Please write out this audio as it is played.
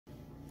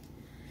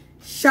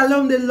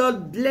Shalom, the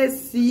Lord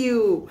bless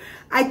you.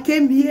 I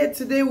came here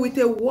today with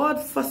a word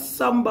for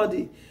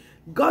somebody.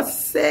 God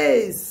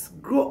says,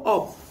 grow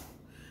up.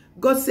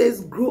 God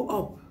says, grow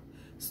up.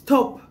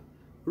 Stop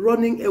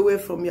running away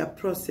from your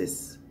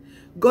process.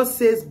 God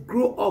says,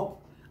 grow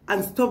up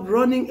and stop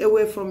running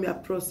away from your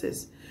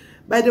process.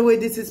 By the way,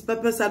 this is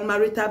Purpose and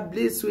Marital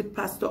Bliss with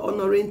Pastor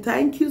Honorine.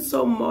 Thank you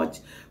so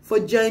much for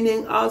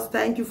joining us.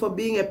 Thank you for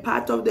being a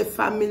part of the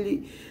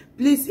family.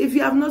 Please, if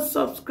you have not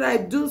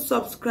subscribed, do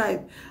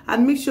subscribe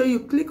and make sure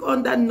you click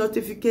on that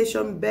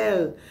notification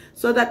bell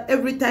so that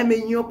every time a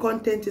new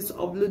content is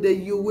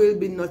uploaded, you will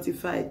be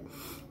notified.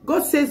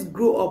 God says,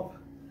 grow up.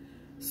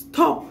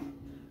 Stop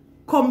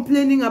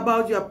complaining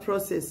about your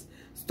process.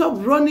 Stop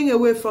running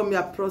away from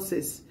your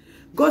process.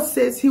 God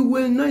says he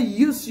will not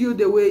use you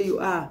the way you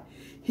are.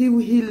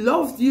 He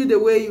loved you the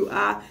way you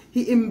are.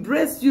 He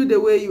embraced you the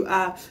way you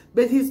are.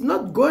 But he's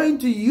not going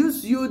to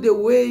use you the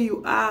way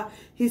you are.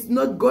 He's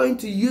not going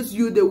to use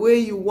you the way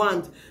you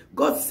want.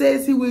 God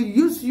says he will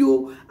use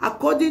you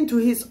according to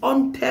his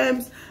own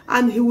terms,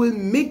 and he will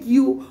make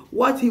you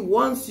what he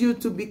wants you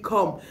to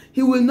become.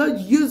 He will not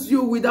use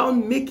you without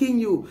making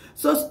you.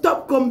 So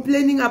stop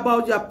complaining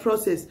about your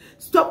process.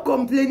 Stop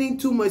complaining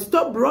too much.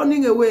 Stop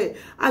running away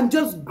and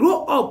just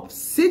grow up.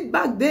 Sit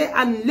back there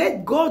and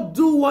let God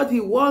do what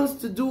he wants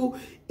to do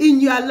in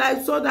your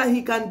life so that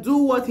he can do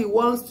what he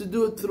wants to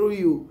do through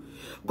you.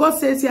 God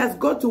says he has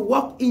got to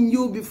work in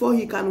you before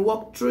he can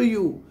work through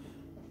you.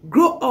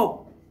 Grow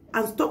up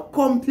and stop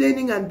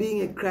complaining and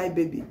being a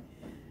crybaby.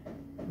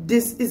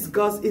 This is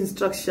God's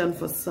instruction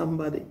for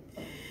somebody.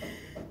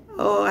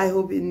 Oh, I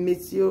hope it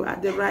meets you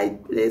at the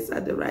right place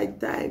at the right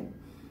time.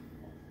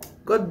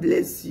 God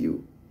bless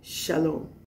you. Shalom.